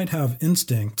 We might have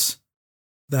instincts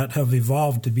that have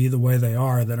evolved to be the way they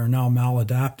are that are now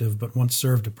maladaptive but once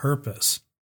served a purpose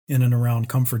in and around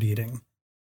comfort eating.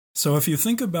 So if you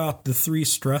think about the three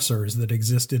stressors that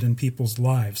existed in people's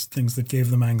lives, things that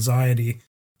gave them anxiety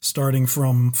starting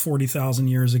from 40,000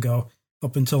 years ago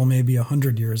up until maybe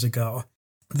 100 years ago,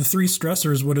 the three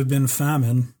stressors would have been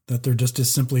famine, that there just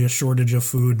is simply a shortage of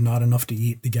food, not enough to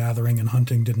eat. The gathering and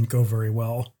hunting didn't go very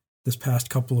well this past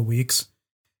couple of weeks.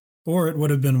 Or it would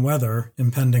have been weather,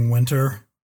 impending winter.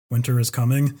 Winter is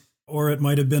coming. Or it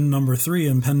might have been number 3,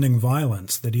 impending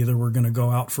violence, that either we're going to go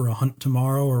out for a hunt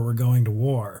tomorrow or we're going to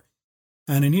war.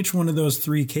 And in each one of those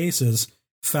 3 cases,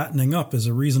 fattening up is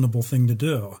a reasonable thing to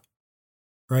do.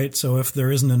 Right? So if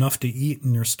there isn't enough to eat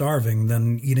and you're starving,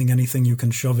 then eating anything you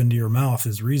can shove into your mouth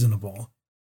is reasonable.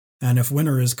 And if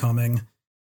winter is coming,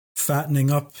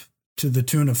 fattening up to the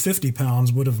tune of 50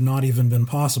 pounds would have not even been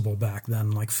possible back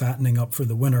then. Like fattening up for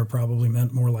the winter probably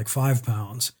meant more like 5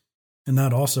 pounds. And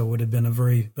that also would have been a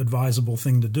very advisable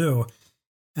thing to do.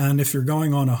 And if you're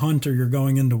going on a hunt or you're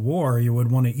going into war, you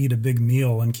would want to eat a big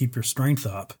meal and keep your strength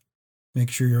up. Make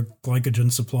sure your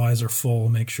glycogen supplies are full.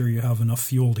 Make sure you have enough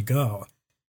fuel to go.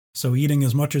 So eating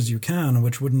as much as you can,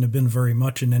 which wouldn't have been very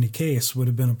much in any case, would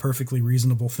have been a perfectly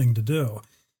reasonable thing to do.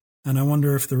 And I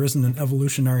wonder if there isn't an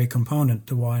evolutionary component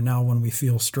to why now when we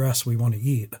feel stress, we want to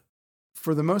eat.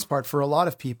 For the most part, for a lot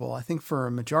of people, I think for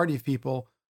a majority of people,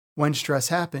 when stress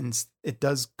happens, it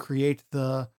does create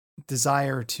the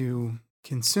desire to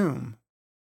consume.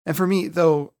 And for me,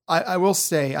 though, I will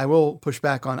say, I will push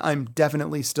back on, I'm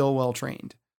definitely still well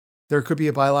trained. There could be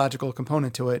a biological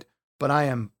component to it, but I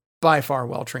am by far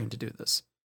well trained to do this.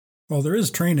 Well, there is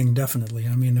training, definitely.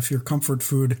 I mean, if your comfort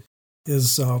food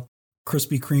is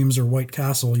Krispy Kremes or White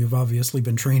Castle, you've obviously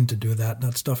been trained to do that.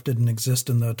 That stuff didn't exist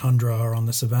in the tundra or on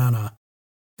the savannah.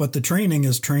 But the training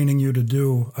is training you to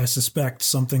do, I suspect,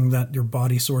 something that your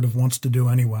body sort of wants to do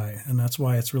anyway. And that's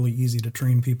why it's really easy to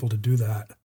train people to do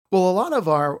that. Well,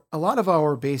 a lot of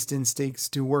our based instincts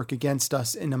do work against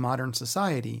us in a modern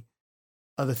society.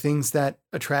 The things that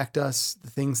attract us, the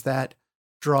things that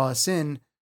draw us in,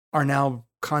 are now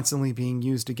constantly being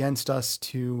used against us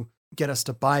to get us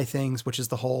to buy things, which is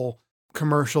the whole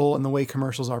commercial and the way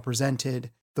commercials are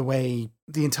presented, the way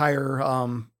the entire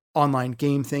online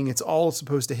game thing, it's all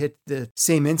supposed to hit the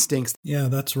same instincts. Yeah,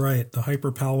 that's right. The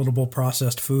hyper-palatable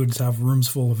processed foods have rooms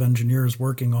full of engineers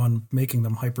working on making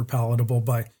them hyper-palatable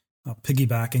by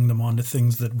piggybacking them onto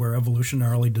things that we're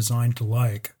evolutionarily designed to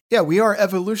like. Yeah, we are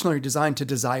evolutionarily designed to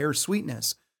desire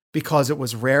sweetness because it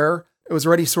was rare, it was a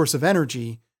ready source of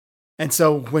energy. And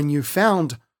so when you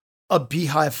found a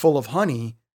beehive full of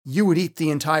honey, you would eat the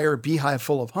entire beehive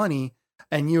full of honey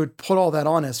and you would put all that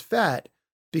on as fat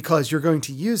because you're going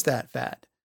to use that fat.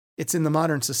 It's in the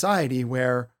modern society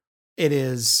where it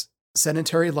is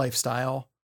sedentary lifestyle,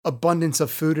 abundance of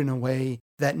food in a way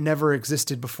that never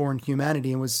existed before in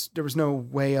humanity, and there was no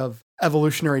way of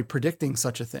evolutionary predicting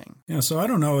such a thing. Yeah, so I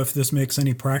don't know if this makes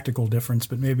any practical difference,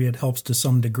 but maybe it helps to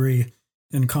some degree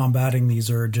in combating these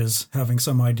urges, having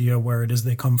some idea where it is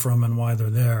they come from and why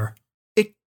they're there.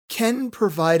 It can,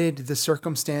 provided the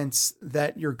circumstance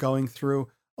that you're going through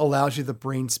allows you the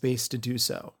brain space to do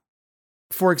so.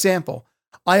 For example,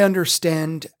 I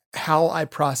understand how I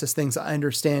process things. I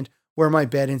understand where my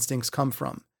bad instincts come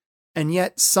from. And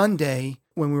yet Sunday,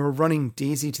 when we were running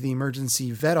Daisy to the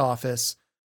emergency vet office,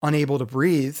 unable to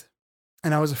breathe,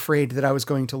 and I was afraid that I was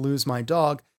going to lose my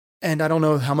dog, and I don't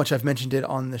know how much I've mentioned it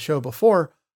on the show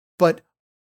before, but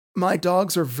my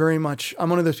dogs are very much, I'm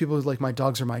one of those people who's like, my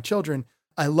dogs are my children.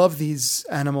 I love these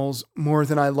animals more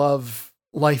than I love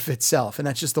life itself, and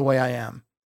that's just the way I am.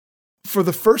 For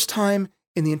the first time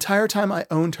in the entire time I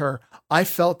owned her, I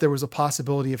felt there was a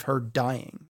possibility of her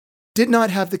dying. Did not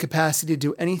have the capacity to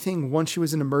do anything once she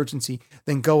was an emergency,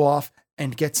 then go off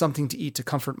and get something to eat to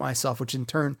comfort myself, which in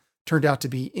turn turned out to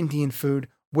be Indian food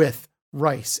with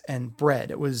rice and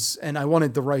bread. And I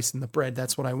wanted the rice and the bread.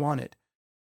 That's what I wanted.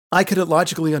 I could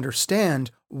logically understand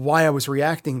why I was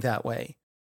reacting that way.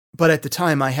 But at the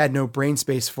time, I had no brain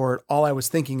space for it. All I was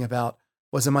thinking about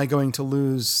was, am I going to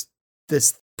lose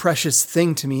this precious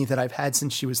thing to me that I've had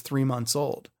since she was 3 months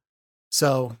old?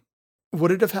 So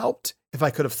would it have helped if I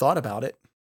could have thought about it?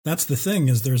 That's the thing,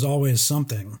 is there's always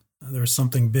something. There's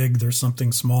something big, there's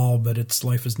something small, but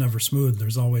life is never smooth.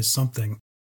 There's always something.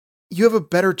 You have a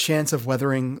better chance of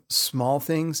weathering small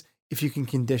things if you can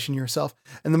condition yourself.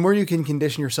 And the more you can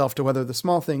condition yourself to weather the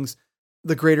small things,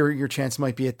 the greater your chance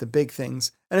might be at the big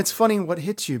things. And it's funny what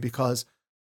hits you, because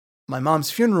my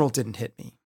mom's funeral didn't hit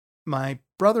me. My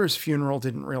brother's funeral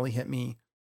didn't really hit me.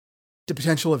 The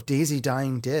potential of Daisy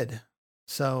dying did.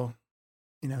 So,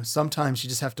 sometimes you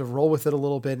just have to roll with it a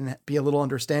little bit and be a little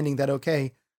understanding that,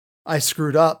 okay, I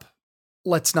screwed up.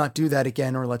 Let's not do that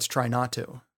again, or let's try not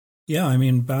to. Yeah, I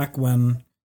mean, back when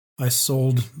I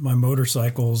sold my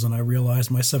motorcycles and I realized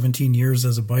my 17 years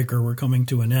as a biker were coming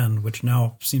to an end, which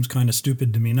now seems kind of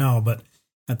stupid to me now, but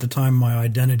at the time my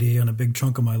identity and a big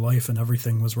chunk of my life and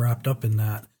everything was wrapped up in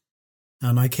that.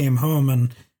 And I came home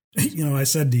and, I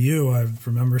said to you, I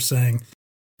remember saying,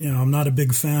 I'm not a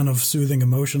big fan of soothing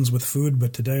emotions with food,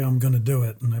 but today I'm going to do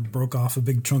it. And I broke off a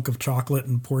big chunk of chocolate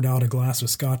and poured out a glass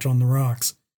of scotch on the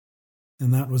rocks.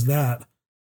 And that was that.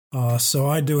 So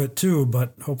I do it too,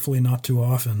 but hopefully not too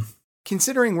often.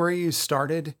 Considering where you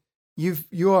started,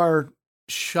 you are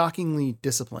shockingly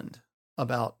disciplined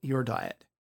about your diet.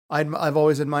 I've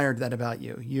always admired that about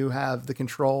you. You have the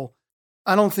control.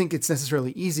 I don't think it's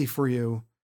necessarily easy for you,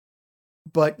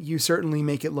 but you certainly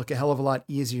make it look a hell of a lot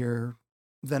easier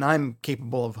than I'm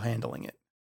capable of handling it.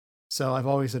 So I've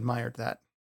always admired that.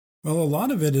 Well, a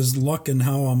lot of it is luck in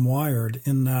how I'm wired,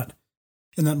 in that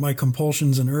my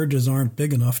compulsions and urges aren't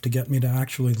big enough to get me to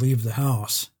actually leave the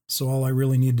house. So all I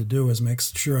really need to do is make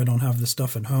sure I don't have the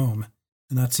stuff at home.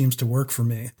 And that seems to work for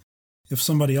me. If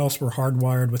somebody else were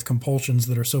hardwired with compulsions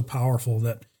that are so powerful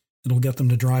that it'll get them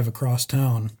to drive across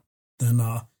town, then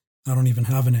I don't even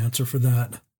have an answer for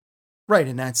that. Right,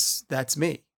 and that's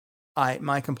me.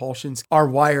 My compulsions are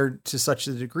wired to such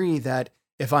a degree that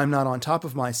if I'm not on top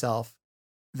of myself,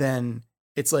 then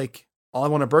it's like, I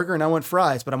want a burger and I want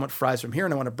fries, but I want fries from here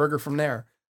and I want a burger from there.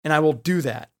 And I will do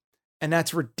that. And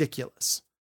that's ridiculous.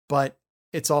 But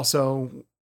it's also,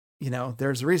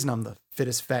 there's a reason I'm the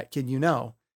fittest fat kid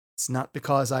It's not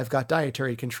because I've got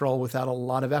dietary control without a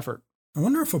lot of effort. I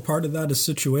wonder if a part of that is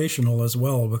situational as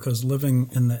well, because living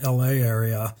in the LA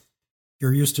area,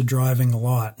 you're used to driving a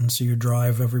lot. And so you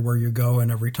drive everywhere you go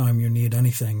and every time you need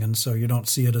anything. And so you don't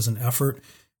see it as an effort.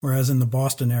 Whereas in the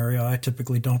Boston area, I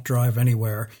typically don't drive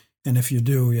anywhere. And if you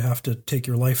do, you have to take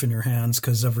your life in your hands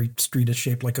because every street is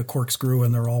shaped like a corkscrew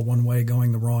and they're all one way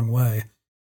going the wrong way.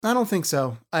 I don't think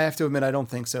so. I have to admit, I don't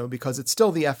think so, because it's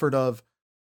still the effort of,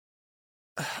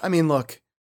 I mean, look,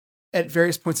 at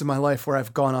various points in my life where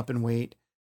I've gone up in weight,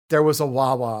 there was a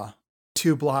Wawa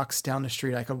 2 blocks down the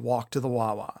street. I could walk to the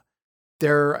Wawa.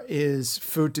 There is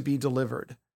food to be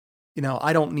delivered. You know,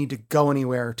 I don't need to go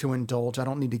anywhere to indulge. I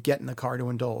don't need to get in the car to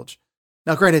indulge.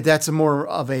 Now, granted, that's a more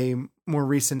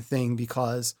recent thing,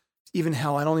 because even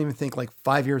hell, I don't even think like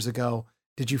 5 years ago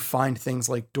did you find things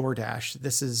like DoorDash.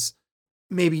 This is,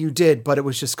 maybe you did, but it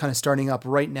was just kind of starting up.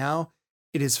 Right now,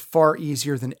 it is far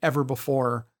easier than ever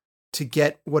before to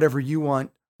get whatever you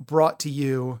want brought to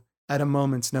you at a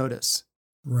moment's notice.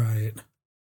 Right.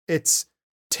 It's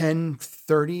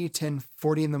 10:30,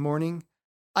 10:40 in the morning.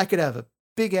 I could have a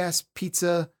big ass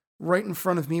pizza right in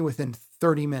front of me within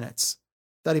 30 minutes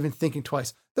without even thinking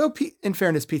twice. Though, in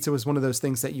fairness, pizza was one of those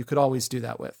things that you could always do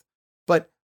that with. But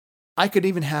I could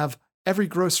even have every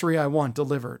grocery I want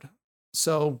delivered.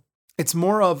 So it's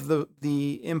more of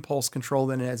the impulse control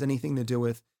than it has anything to do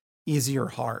with easy or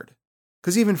hard.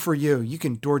 Because even for you, you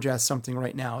can DoorDash something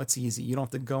right now. It's easy. You don't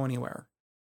have to go anywhere.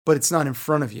 But it's not in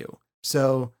front of you.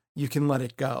 So you can let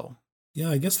it go. Yeah,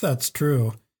 I guess that's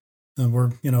true. And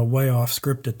we're, way off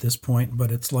script at this point,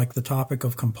 but it's like the topic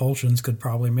of compulsions could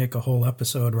probably make a whole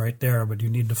episode right there, but you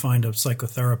need to find a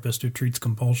psychotherapist who treats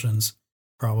compulsions,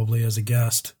 probably as a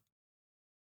guest.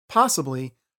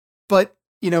 Possibly. But,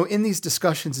 in these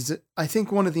discussions, I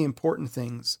think one of the important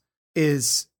things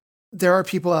is there are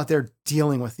people out there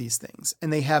dealing with these things,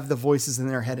 and they have the voices in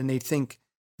their head, and they think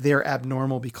they're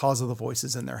abnormal because of the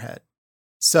voices in their head.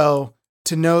 So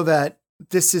to know that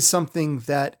this is something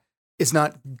that is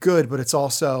not good, but it's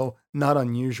also not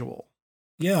unusual.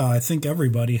 Yeah, I think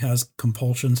everybody has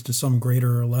compulsions to some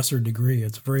greater or lesser degree.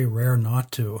 It's very rare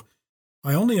not to.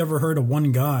 I only ever heard of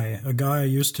one guy. A guy I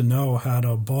used to know had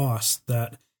a boss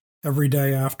that every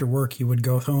day after work he would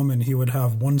go home and he would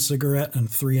have 1 cigarette and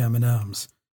 3 M&Ms.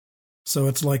 So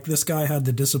it's like this guy had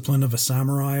the discipline of a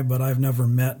samurai, but I've never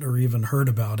met or even heard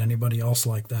about anybody else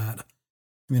like that.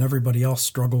 I mean, everybody else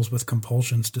struggles with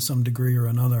compulsions to some degree or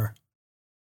another.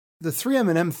 The 3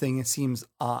 M&M thing, it seems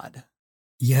odd.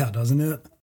 Yeah, doesn't it?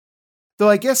 Though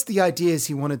I guess the idea is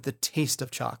he wanted the taste of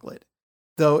chocolate.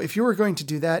 Though if you were going to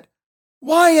do that,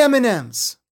 why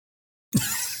M&Ms?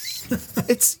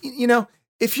 It's,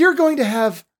 if you're going to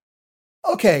have,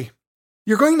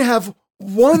 you're going to have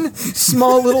one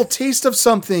small little taste of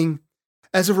something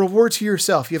as a reward to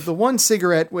yourself. You have the 1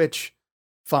 cigarette, which,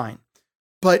 fine.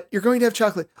 But you're going to have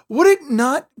chocolate. Would it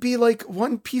not be like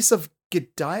 1 piece of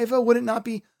Godiva? Would it not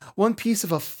be 1 piece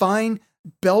of a fine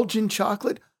Belgian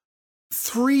chocolate?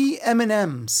 3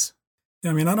 M&Ms. Yeah,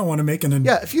 I mean, I don't want to make an...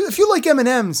 Yeah, if you like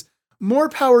M&Ms, more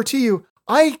power to you.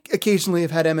 I occasionally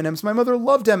have had M&Ms. My mother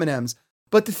loved M&Ms.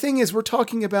 But the thing is, we're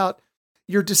talking about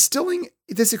you're distilling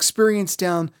this experience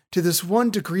down to this 1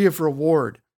 degree of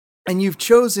reward. And you've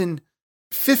chosen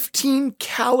 15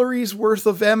 calories worth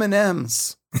of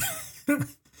M&Ms.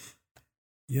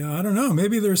 Yeah, I don't know.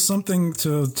 Maybe there's something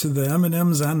to the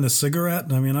M&Ms and the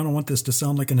cigarette. I mean, I don't want this to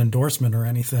sound like an endorsement or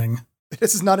anything.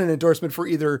 This is not an endorsement for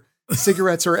either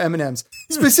cigarettes or M&Ms.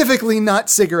 Specifically not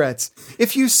cigarettes.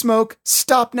 If you smoke,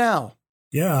 stop now.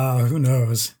 Yeah, who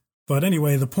knows? But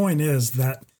anyway, the point is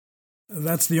that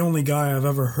that's the only guy I've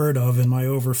ever heard of in my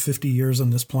over 50 years on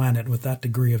this planet with that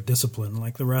degree of discipline.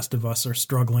 Like the rest of us are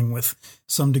struggling with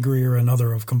some degree or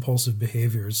another of compulsive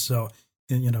behaviors. So,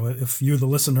 if you, the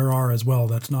listener, are as well,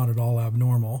 that's not at all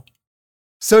abnormal.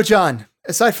 So, John,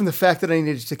 aside from the fact that I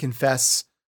needed to confess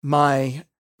my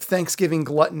Thanksgiving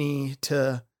gluttony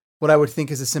to what I would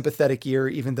think is a sympathetic ear,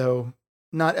 even though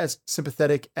not as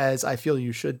sympathetic as I feel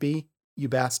you should be, you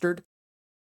bastard.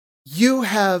 You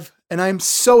have, and I'm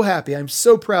so happy, I'm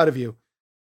so proud of you.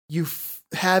 You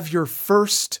have your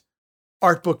first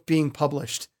art book being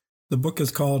published. The book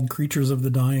is called Creatures of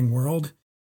the Dying World,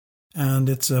 and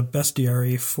it's a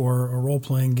bestiary for a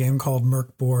role-playing game called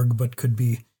Merkborg, but could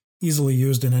be easily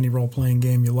used in any role-playing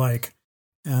game you like.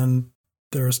 And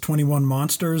there's 21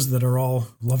 monsters that are all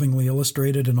lovingly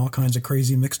illustrated in all kinds of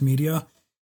crazy mixed media.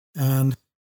 And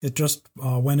it just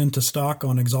went into stock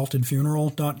on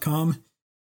exaltedfuneral.com.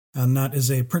 And that is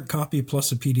a print copy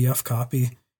plus a PDF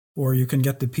copy, or you can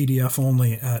get the PDF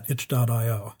only at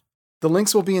itch.io. The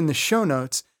links will be in the show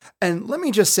notes. And let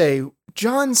me just say,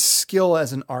 John's skill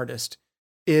as an artist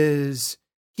is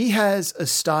he has a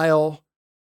style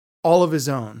all of his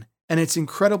own, and it's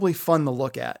incredibly fun to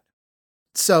look at.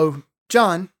 So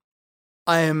John,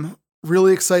 I am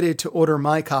really excited to order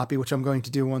my copy, which I'm going to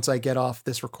do once I get off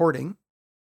this recording,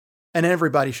 and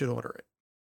everybody should order it.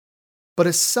 But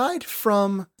aside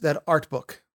from that art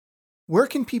book, where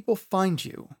can people find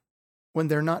you when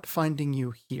they're not finding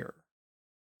you here?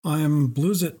 I'm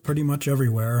Bloozit pretty much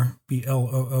everywhere,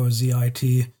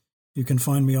 Bloozit. You can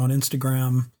find me on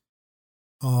Instagram.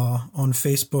 On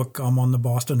Facebook, I'm on the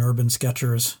Boston Urban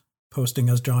Sketchers, posting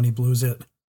as Jonny Bloozit.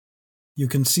 You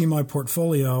can see my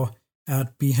portfolio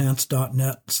at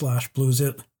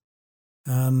behance.net/Bloozit.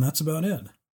 And that's about it.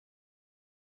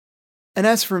 And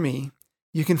as for me,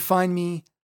 you can find me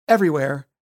everywhere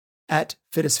at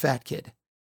FitAsFatKid.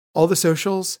 All the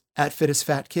socials at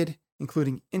FitAsFatKid,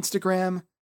 including Instagram,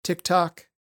 TikTok,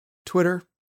 Twitter,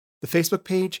 the Facebook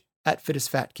page at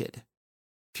FitAsFatKid.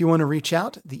 If you want to reach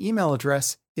out, the email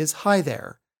address is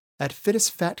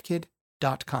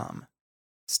hitherre@fitasfatkid.com.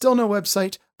 Still no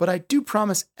website, but I do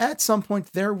promise at some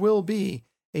point there will be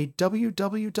a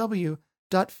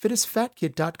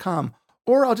www.fitasfatkid.com,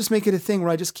 or I'll just make it a thing where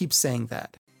I just keep saying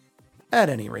that. At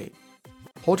any rate,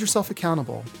 hold yourself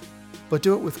accountable, but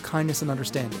do it with kindness and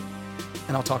understanding,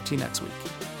 and I'll talk to you next week.